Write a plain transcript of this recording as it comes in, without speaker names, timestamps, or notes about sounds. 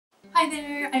Hi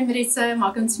there, I'm Marisa and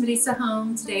welcome to Marisa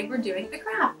Home. Today we're doing a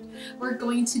craft. We're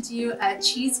going to do a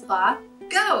cheesecloth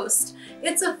ghost.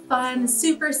 It's a fun,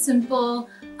 super simple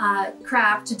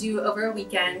craft to do over a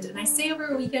weekend. And I say over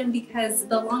a weekend because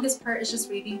the longest part is just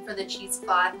waiting for the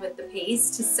cheesecloth with the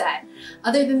paste to set.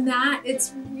 Other than that,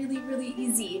 it's really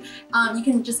easy. You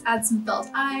can just add some felt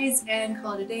eyes and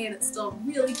call it a day and it's still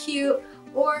really cute.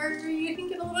 Or you can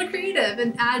get a little creative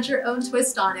and add your own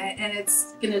twist on it and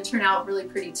it's gonna turn out really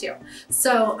pretty too.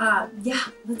 So yeah,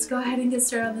 let's go ahead and get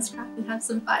started on this craft and have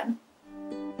some fun.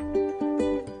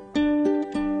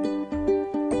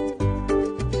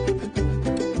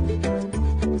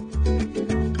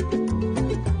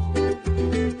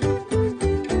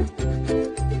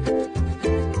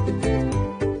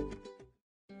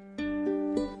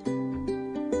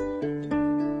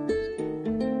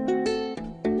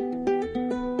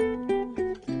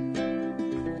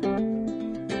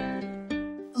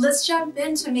 Let's jump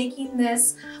into making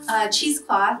this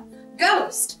cheesecloth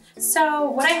ghost. So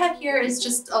what I have here is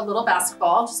just a little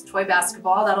basketball, just a toy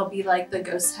basketball. That'll be like the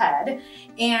ghost head.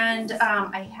 And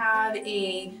I have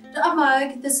a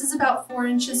mug. This is about 4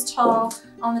 inches tall.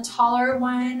 On the taller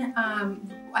one,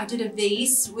 I did a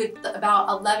vase with about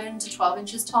 11 to 12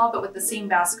 inches tall, but with the same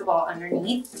basketball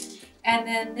underneath. And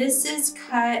then this is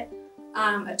cut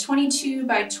a 22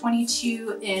 by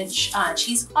 22 inch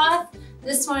cheesecloth.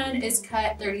 This one is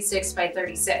cut 36 by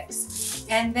 36.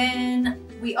 And then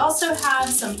we also have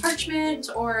some parchment,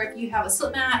 or if you have a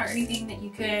slip mat or anything that you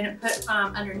can put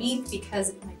underneath because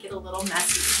it might get a little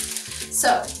messy.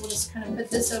 So we'll just kind of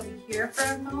put this over here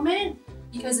for a moment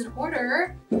because in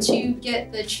order to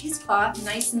get the cheesecloth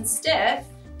nice and stiff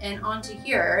and onto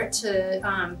here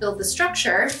to build the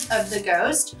structure of the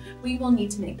ghost, we will need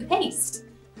to make the paste.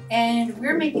 And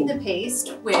we're making the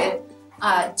paste with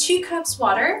 2 cups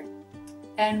water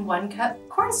and 1 cup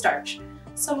cornstarch.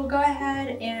 So we'll go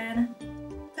ahead and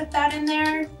put that in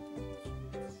there,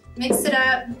 mix it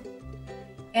up,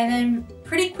 and then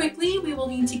pretty quickly we will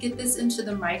need to get this into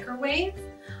the microwave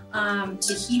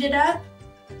to heat it up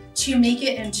to make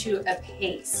it into a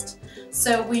paste.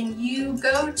 So when you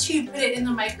go to put it in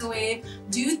the microwave,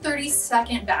 do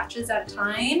 30-second batches at a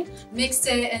time, mix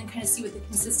it and kind of see what the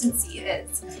consistency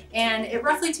is. And it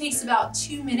roughly takes about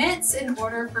 2 minutes in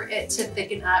order for it to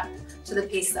thicken up to the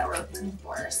paste that we're looking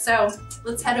for. So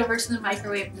let's head over to the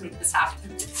microwave and make this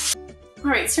happen. All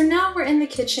right, so now we're in the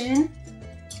kitchen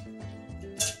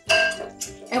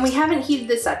and we haven't heated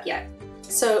this up yet.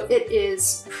 So it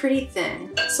is pretty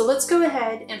thin. So let's go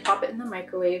ahead and pop it in the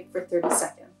microwave for 30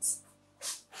 seconds.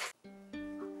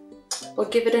 We'll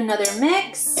give it another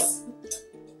mix.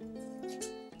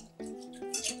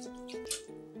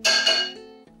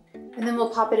 And then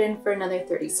we'll pop it in for another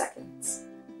 30 seconds.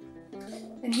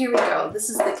 And here we go. This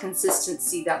is the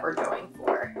consistency that we're going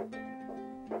for.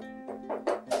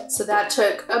 So that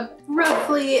took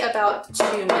roughly about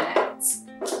 2 minutes.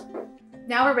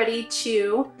 Now we're ready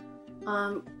to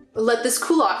let this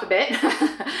cool off a bit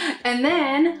and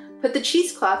then put the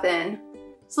cheesecloth in.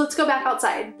 So let's go back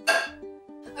outside.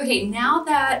 Okay, now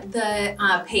that the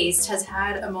paste has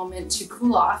had a moment to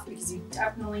cool off, because you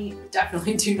definitely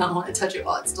do not want to touch it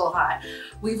while it's still hot,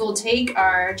 we will take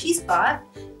our cheesecloth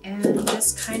and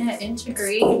just kind of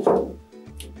integrate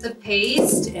the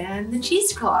paste and the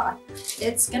cheesecloth.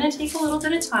 It's gonna take a little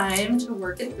bit of time to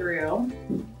work it through,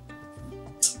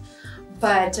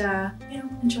 but you know,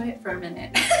 enjoy it for a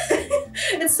minute.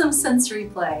 It's some sensory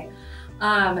play.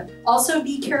 Also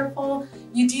be careful,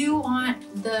 you do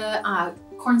want the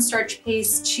cornstarch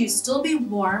paste to still be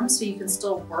warm so you can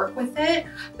still work with it,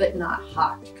 but not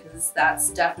hot, because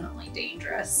that's definitely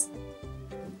dangerous.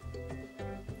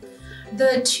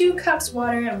 The 2 cups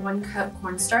water and 1 cup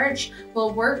cornstarch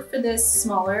will work for this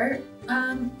smaller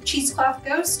cheesecloth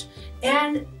ghost,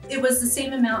 and it was the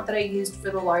same amount that I used for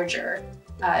the larger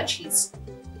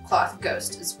cheesecloth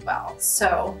ghost as well.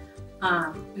 So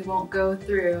we won't go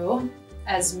through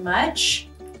as much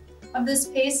of this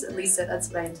paste, at least that's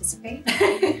what I anticipate,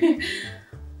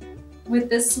 with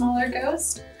this smaller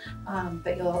ghost,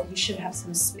 but you should have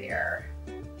some spare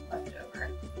left over.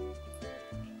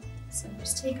 So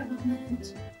just take a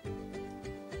moment,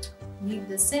 weave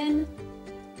this in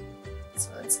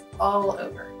so it's all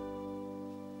over.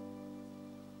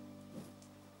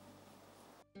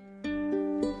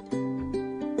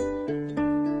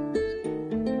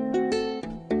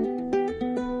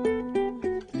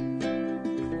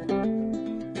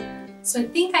 So I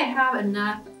think I have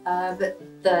enough of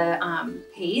the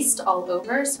paste all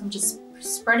over, so I'm just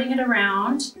spreading it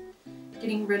around,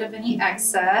 getting rid of any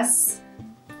excess.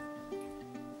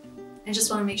 I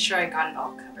just want to make sure I got it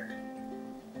all covered.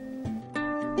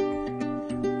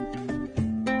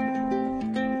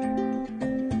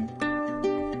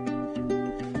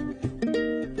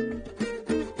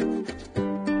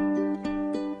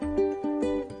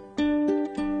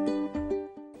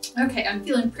 Okay, I'm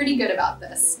feeling pretty good about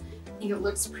this. I think it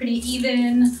looks pretty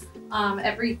even.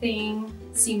 Everything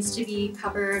seems to be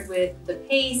covered with the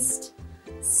paste.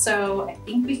 So I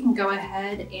think we can go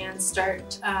ahead and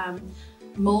start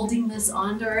molding this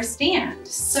onto our stand.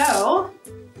 So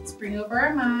let's bring over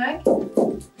our mug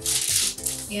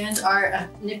and our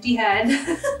nifty head,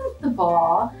 the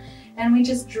ball, and we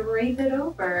just drape it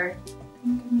over. I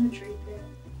think I'm gonna drape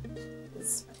it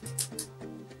this way.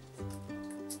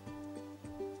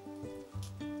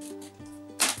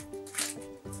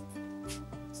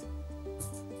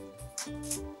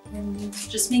 And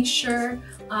just make sure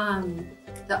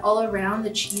that all around the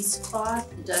cheesecloth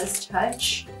does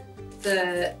touch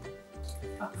the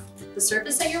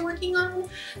surface that you're working on,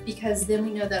 because then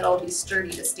we know that it'll be sturdy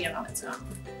to stand on its own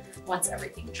once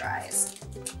everything dries.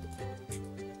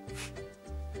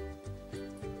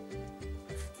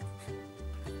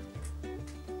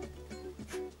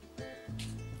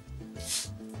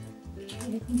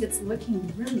 Okay, I think it's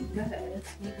looking really good.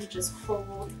 Maybe just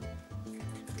hold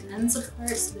the ends apart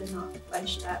so they're not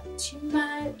bunched up too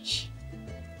much.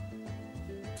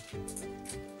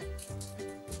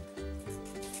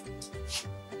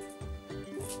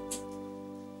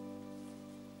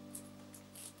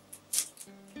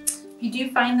 If you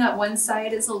do find that one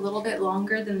side is a little bit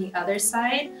longer than the other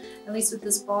side, at least with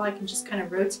this ball I can just kind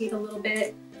of rotate a little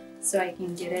bit so I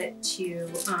can get it to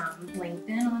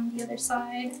lengthen on the other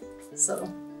side.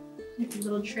 So maybe a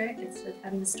little trick instead of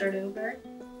having to start over.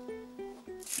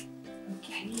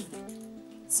 Okay,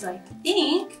 so I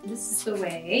think this is the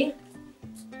way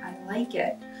I like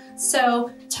it.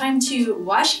 So time to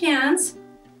wash hands.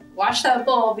 Wash that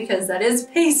bowl because that is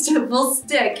paste. It will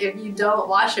stick if you don't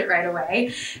wash it right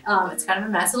away. It's kind of a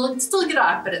mess. It'll still get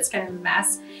off, but it's kind of a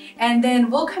mess. And then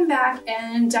we'll come back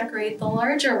and decorate the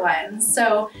larger ones.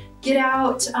 So get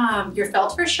out your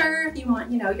felt for sure if you want,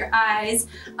 you know, your eyes.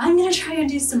 I'm gonna try and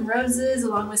do some roses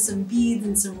along with some beads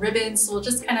and some ribbons. So we'll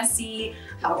just kind of see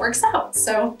how it works out.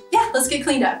 So yeah, let's get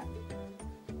cleaned up.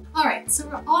 All right, so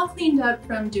we're all cleaned up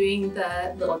from doing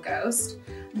the little ghost.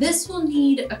 This will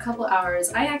need a couple hours.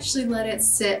 I actually let it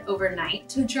sit overnight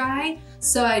to dry,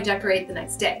 so I decorate the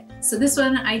next day. So this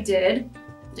one I did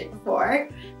the day before,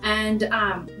 and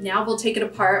now we'll take it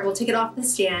apart, we'll take it off the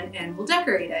stand, and we'll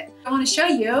decorate it. I want to show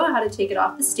you how to take it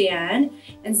off the stand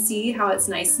and see how it's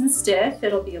nice and stiff.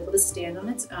 It'll be able to stand on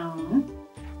its own.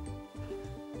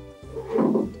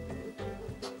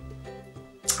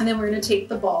 And then we're going to take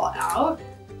the ball out.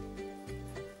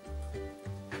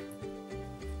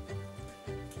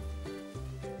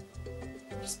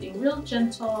 Being real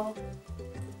gentle.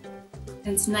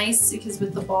 And it's nice because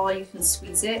with the ball you can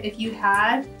squeeze it. If you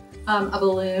had a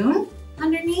balloon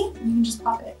underneath, you can just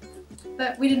pop it.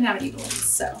 But we didn't have any balloons,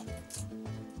 so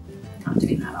I'm not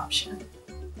doing that option.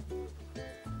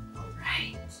 All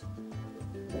right.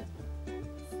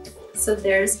 So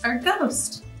there's our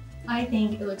ghost. I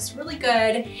think it looks really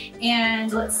good.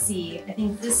 And let's see, I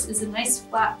think this is a nice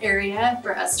flat area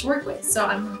for us to work with. So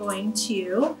I'm going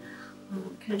to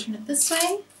kind of turn it this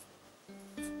way.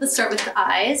 Let's start with the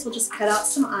eyes. We'll just cut out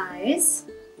some eyes.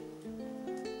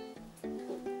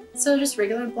 So just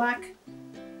regular black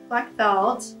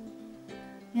felt.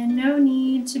 And no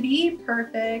need to be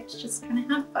perfect, just kind of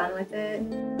have fun with it.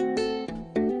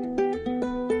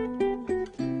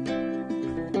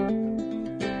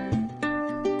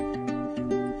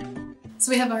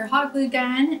 So we have our hot glue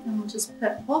gun, and we'll just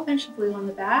put a whole bunch of glue on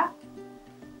the back.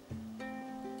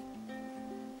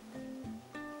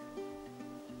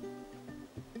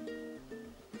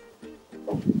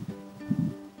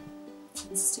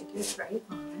 Stick it right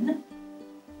on.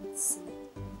 Let's see.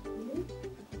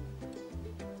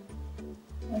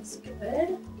 Looks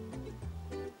good.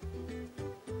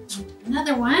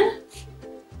 Another one.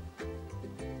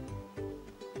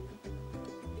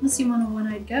 Unless you want a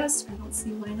one-eyed ghost, I don't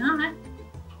see why not.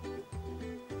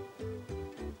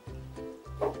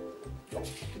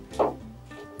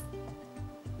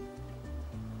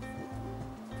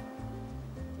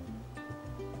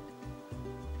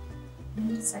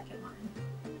 And a second one.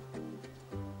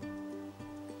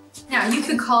 Now you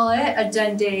could call it a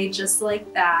done day just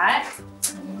like that.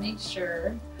 Let me make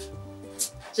sure.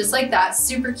 Just like that,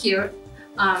 super cute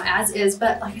as is.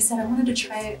 But like I said, I wanted to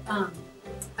try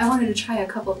a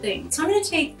couple things. So I'm going to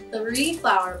take 3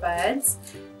 flower buds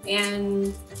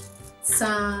and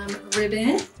some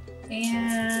ribbon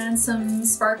and some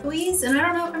sparklies. And I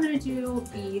don't know if I'm going to do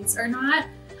beads or not,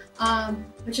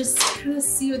 but just kind of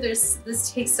see where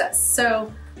this takes us.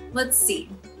 So let's see.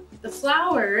 The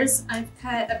flowers, I've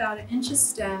cut about 1 inch of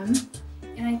stem,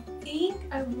 and I think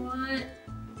I want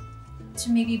to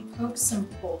maybe poke some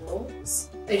holes.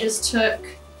 I just took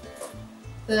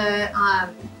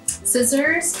the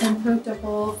scissors and poked a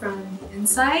hole from the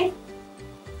inside.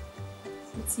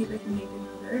 So let's see if I can make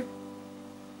another.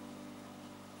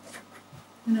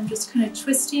 And I'm just kind of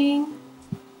twisting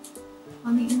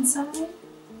on the inside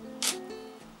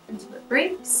until it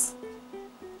breaks.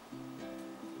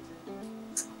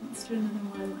 Let's do another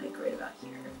one like right about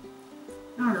here.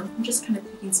 I don't know, I'm just kind of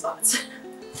picking spots.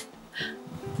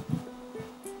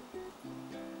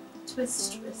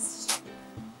 Twist, twist,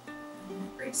 and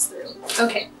it breaks through.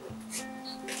 Okay.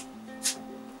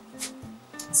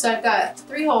 So I've got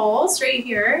 3 holes right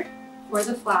here for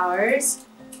the flowers.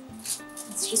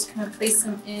 Let's just kind of place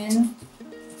them in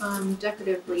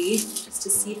decoratively just to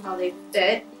see how they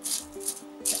fit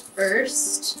at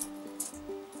first.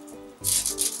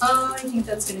 Oh, I think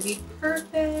that's going to be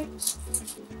perfect.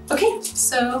 Okay,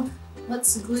 so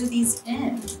let's glue these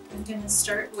in. I'm going to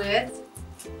start with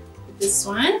this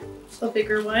one, the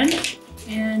bigger one,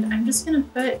 and I'm just going to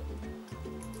put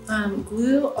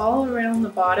glue all around the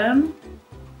bottom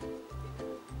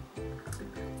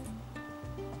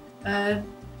of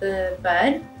the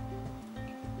bud.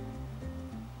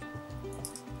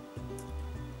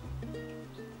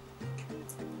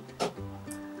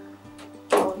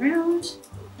 All around.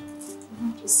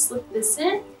 I'll just slip this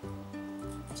in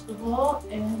to the hole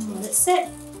and let it sit.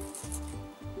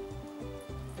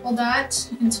 Hold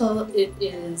that until it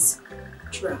is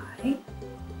dry.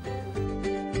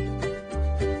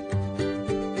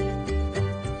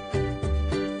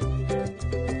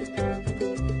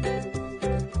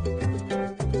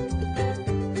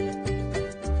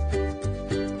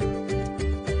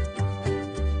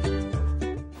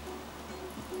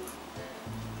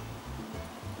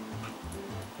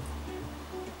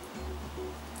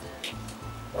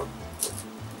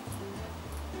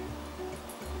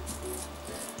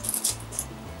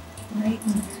 Right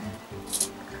in there.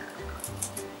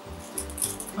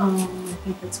 Oh, I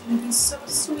think that's gonna be so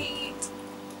sweet.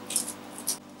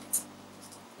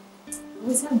 I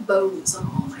always have bows on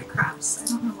all my crafts. I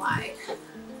don't know why.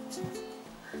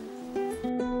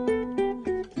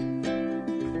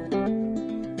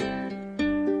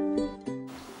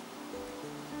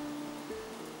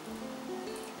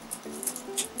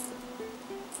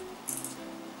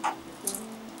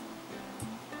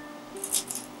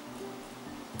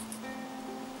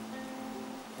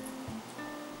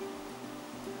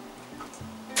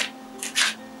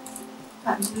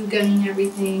 Got glue gunning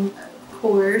everything, of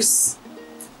course.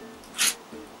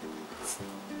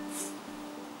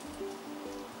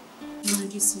 I'm gonna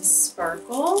do some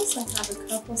sparkles. I have a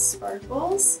couple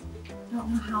sparkles. I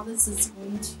don't know how this is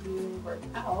going to work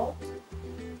out,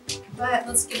 but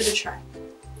let's give it a try.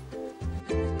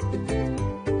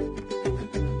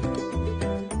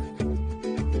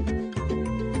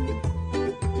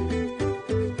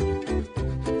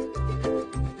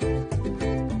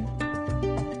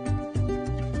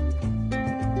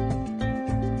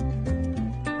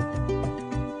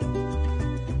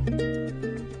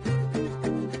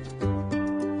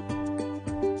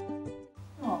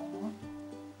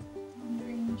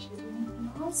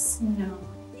 No,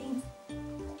 I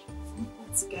think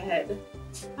that's good.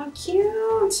 How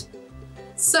cute!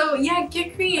 So yeah,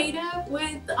 get creative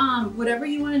with whatever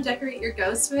you want to decorate your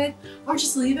ghost with, or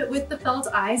just leave it with the felt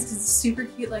eyes because it's super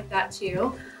cute like that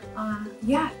too.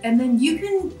 Yeah, and then you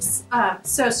can,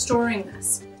 so storing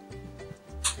this,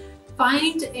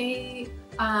 find a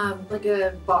like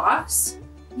a box,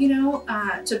 you know,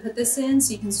 to put this in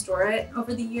so you can store it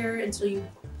over the year until you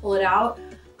pull it out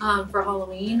for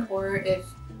Halloween, or if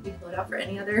you pull it out for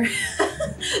any other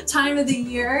time of the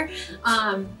year,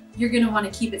 you're gonna want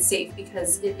to keep it safe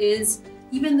because it is,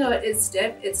 even though it is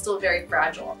stiff, it's still very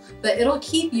fragile, but it'll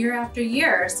keep year after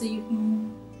year so you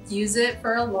can use it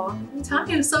for a long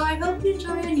time. So I hope you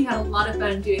enjoyed and you had a lot of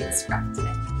fun doing this craft today.